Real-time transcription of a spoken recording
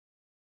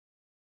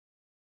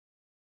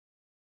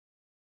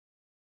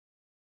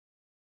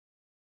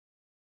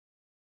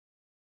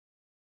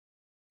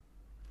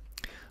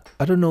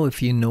I don't know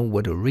if you know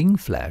what a ring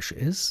flash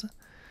is.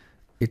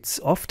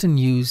 It's often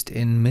used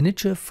in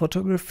miniature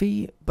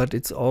photography, but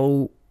it's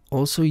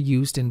also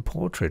used in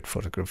portrait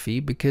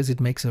photography because it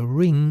makes a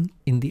ring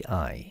in the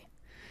eye.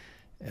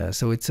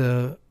 So it's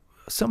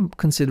some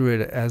consider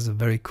it as a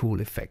very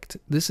cool effect.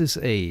 This is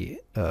a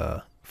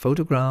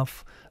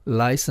photograph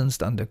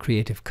licensed under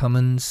Creative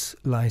Commons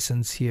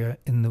license here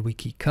in the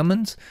Wiki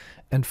Commons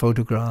and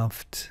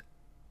photographed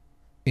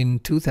in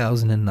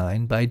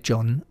 2009 by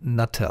John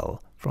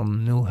Nuttall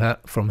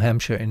from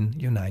Hampshire in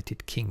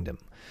United Kingdom.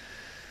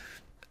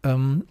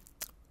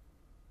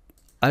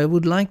 I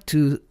would like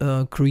to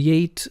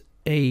create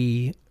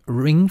a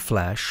ring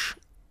flash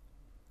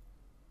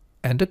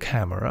and a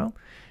camera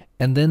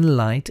and then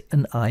light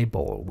an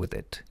eyeball with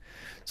it.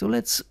 So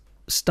let's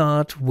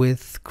start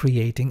with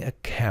creating a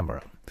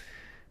camera.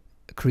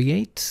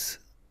 Create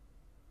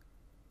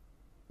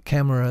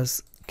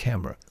cameras,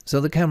 camera.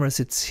 So the camera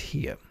sits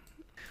here.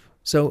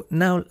 So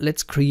now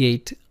let's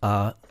create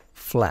a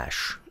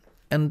flash.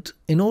 And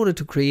in order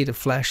to create a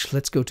flash,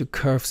 let's go to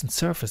curves and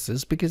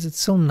surfaces because it's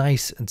so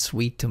nice and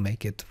sweet to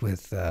make it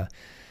with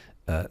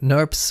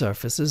NURBS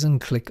surfaces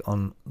and click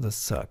on the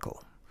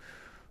circle.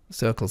 The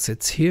circle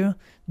sits here.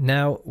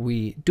 Now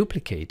we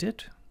duplicate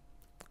it,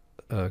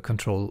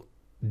 Control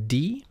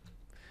D,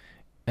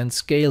 and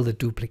scale the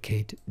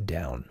duplicate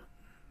down,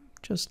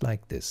 just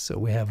like this. So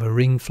we have a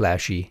ring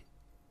flashy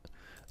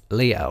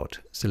layout.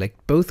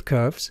 Select both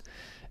curves.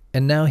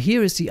 And now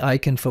here is the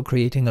icon for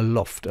creating a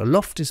loft. A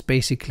loft is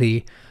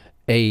basically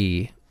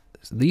these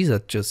are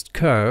just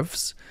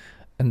curves,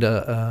 and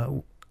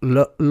a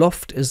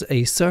loft is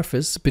a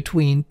surface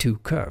between two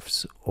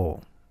curves, or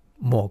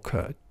more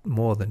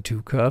than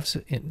two curves,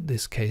 in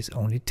this case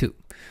only two.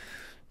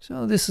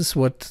 So this is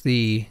what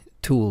the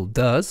tool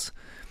does.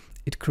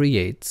 It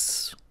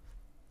creates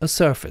a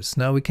surface.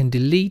 Now we can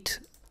delete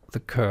the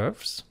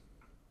curves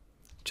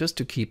just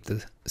to keep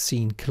the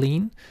scene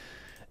clean,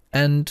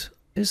 and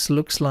this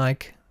looks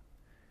like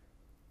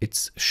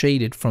it's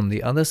shaded from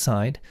the other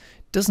side.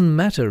 Doesn't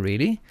matter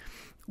really.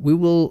 We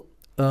will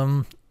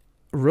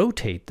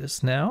rotate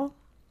this now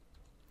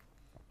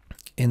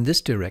in this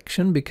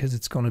direction because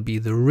it's going to be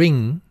the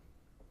ring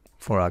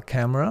for our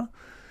camera,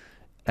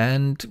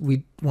 and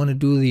we want to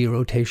do the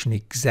rotation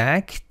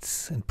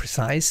exact and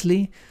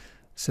precisely.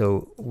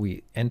 So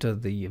we enter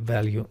the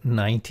value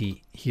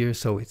 90 here,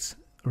 so it's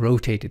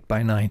rotated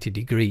by 90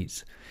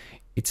 degrees.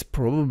 It's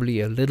probably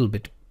a little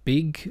bit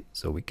big,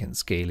 so we can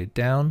scale it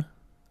down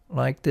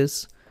like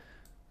this,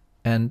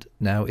 and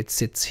now it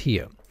sits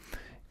here.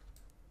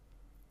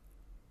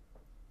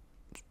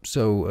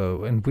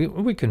 So and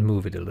we can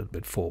move it a little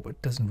bit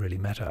forward, doesn't really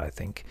matter, I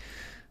think.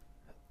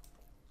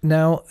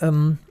 Now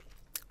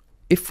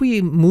if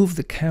we move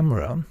the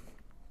camera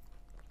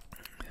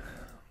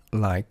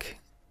like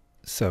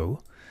so,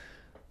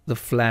 the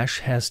flash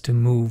has to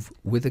move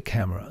with the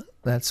camera.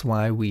 That's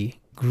why we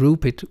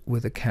group it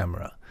with the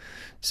camera.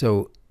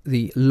 So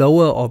the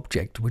lower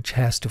object, which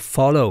has to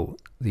follow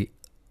the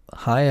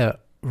higher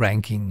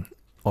ranking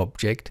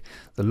object,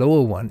 the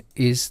lower one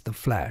is the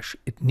flash.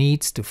 It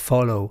needs to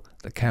follow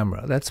the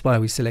camera. That's why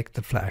we select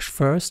the flash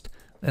first,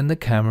 then the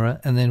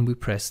camera, and then we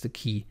press the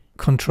key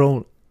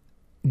Control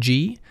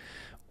G,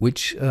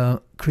 which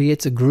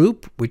creates a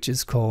group which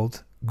is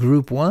called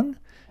Group 1.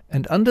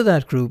 And under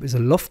that group is a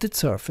lofted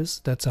surface.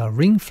 That's our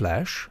ring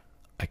flash.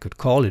 I could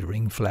call it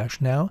ring flash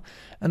now.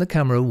 And the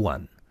camera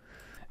 1.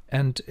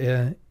 And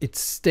it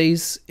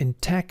stays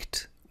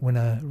intact when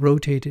I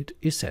rotate it,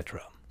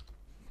 etc.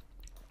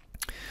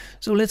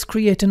 So let's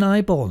create an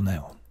eyeball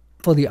now.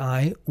 For the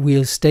eye,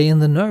 we'll stay in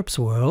the NURBS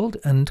world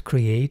and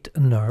create a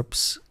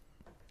NURBS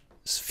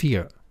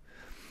sphere.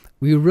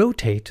 We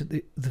rotate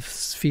the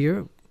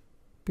sphere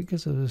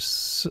because of a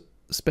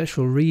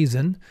special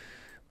reason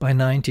by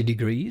 90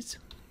 degrees.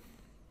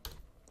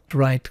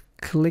 Right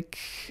click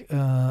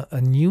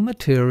a new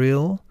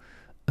material,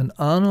 an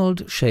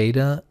Arnold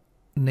shader,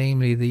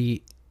 namely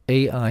the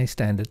AI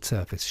standard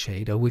surface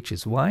shader, which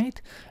is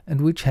white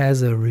and which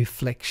has a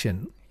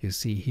reflection. You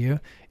see here,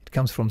 it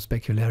comes from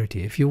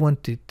specularity. If you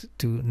want it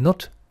to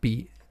not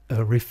be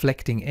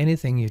reflecting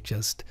anything, you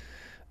just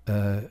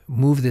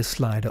move this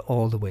slider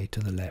all the way to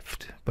the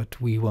left,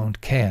 but we won't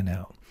care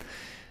now.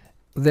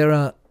 There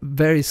are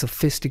very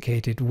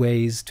sophisticated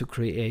ways to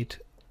create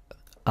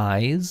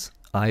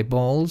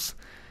eyeballs,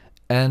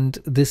 and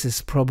this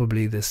is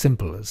probably the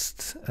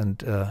simplest,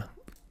 and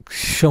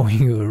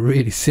showing you a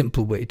really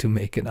simple way to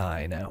make an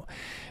eye now.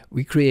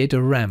 We create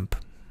a ramp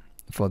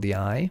for the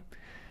eye,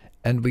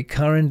 and we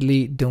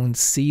currently don't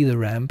see the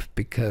ramp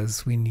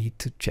because we need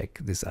to check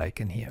this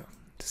icon here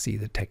to see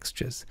the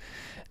textures.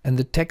 And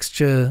the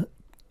texture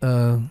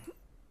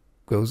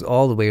goes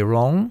all the way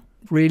wrong,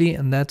 really,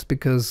 and that's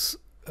because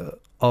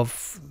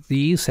of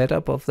the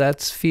setup of that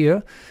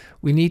sphere.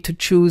 We need to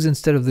choose,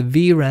 instead of the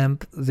V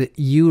ramp, the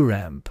U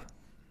ramp.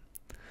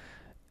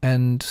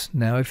 And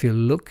now if you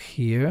look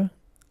here,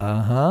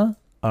 our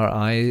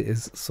eye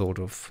is sort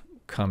of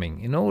coming.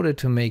 In order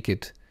to make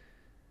it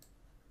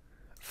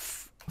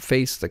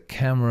face the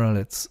camera,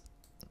 let's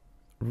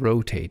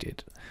rotate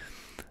it.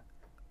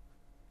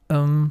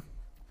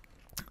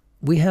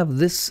 we have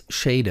this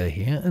shader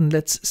here, and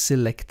let's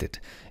select it.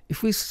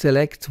 If we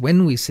select,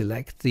 when we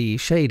select the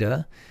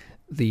shader,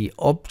 the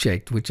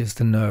object, which is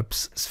the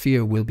NURBS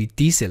sphere, will be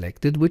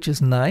deselected, which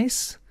is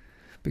nice,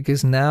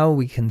 because now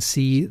we can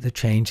see the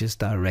changes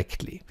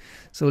directly.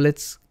 So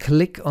let's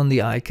click on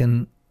the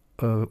icon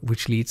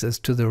which leads us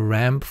to the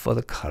ramp for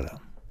the color.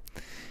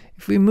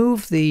 If we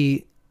move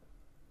the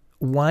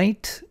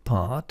white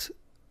part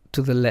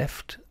to the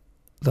left,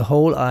 the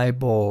whole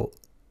eyeball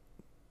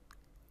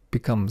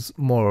becomes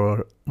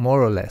more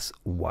or less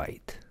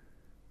white,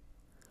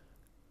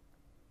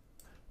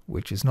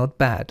 which is not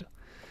bad.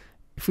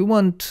 If we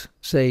want,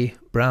 say,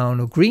 brown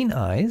or green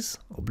eyes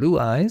or blue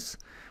eyes,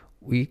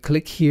 we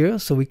click here,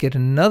 so we get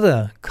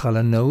another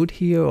color node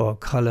here, or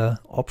color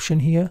option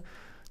here.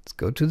 Let's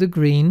go to the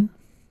green.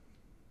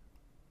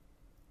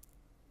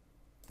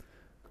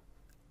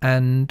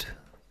 And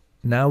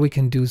now we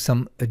can do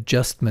some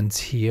adjustments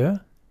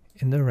here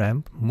in the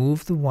ramp.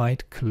 Move the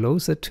white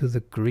closer to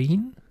the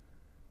green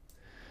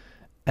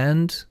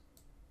and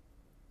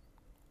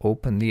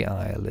open the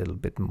eye a little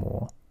bit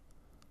more,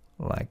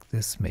 like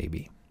this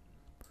maybe.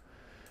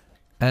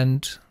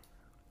 And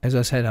as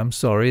I said, I'm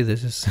sorry,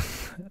 this is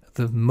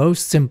the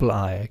most simple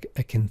eye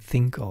I can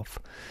think of.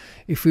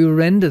 If we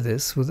render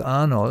this with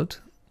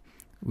Arnold,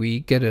 we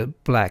get a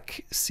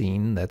black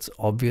scene. That's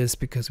obvious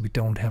because we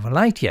don't have a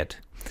light yet.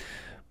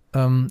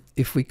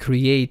 If we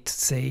create,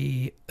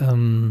 say,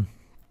 a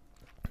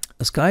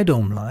sky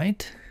dome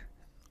light,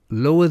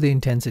 lower the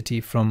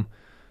intensity from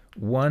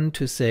 1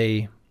 to,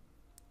 say,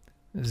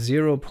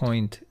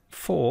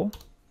 0.4,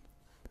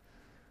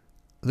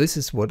 this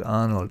is what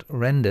Arnold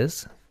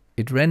renders.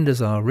 It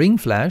renders our ring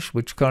flash,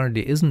 which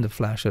currently isn't a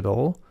flash at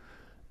all,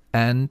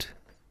 and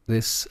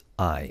this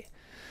eye.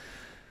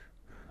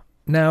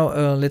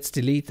 Now let's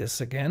delete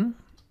this again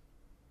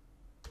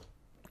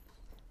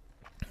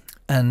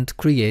and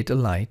create a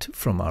light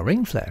from our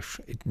ring flash.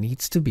 It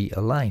needs to be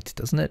a light,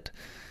 doesn't it?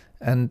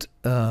 And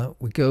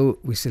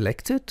we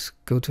select it,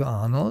 go to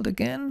Arnold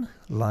again,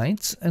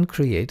 lights, and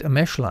create a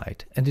mesh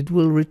light, and it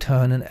will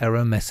return an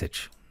error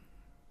message.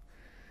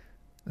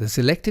 The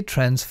selected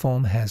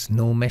transform has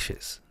no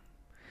meshes.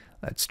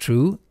 That's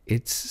true,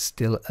 it's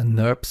still a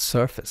NURBS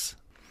surface.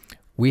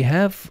 We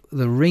have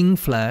the ring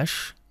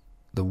flash,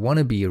 the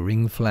wannabe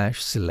ring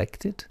flash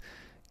selected.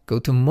 Go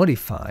to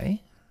modify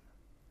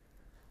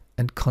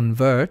and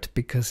convert,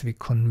 because we're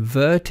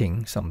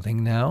converting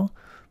something now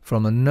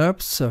from a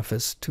NURBS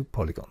surface to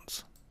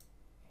polygons.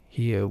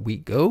 Here we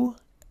go,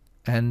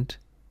 and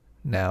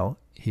now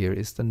here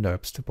is the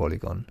NURBS to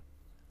polygon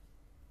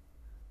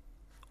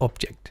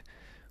object.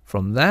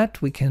 From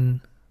that we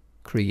can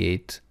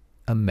create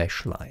a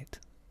mesh light.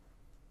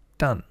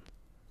 Done.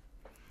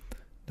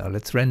 Now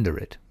let's render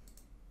it.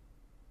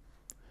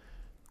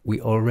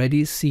 We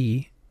already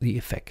see the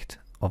effect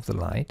of the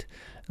light,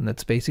 and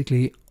that's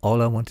basically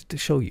all I wanted to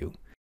show you.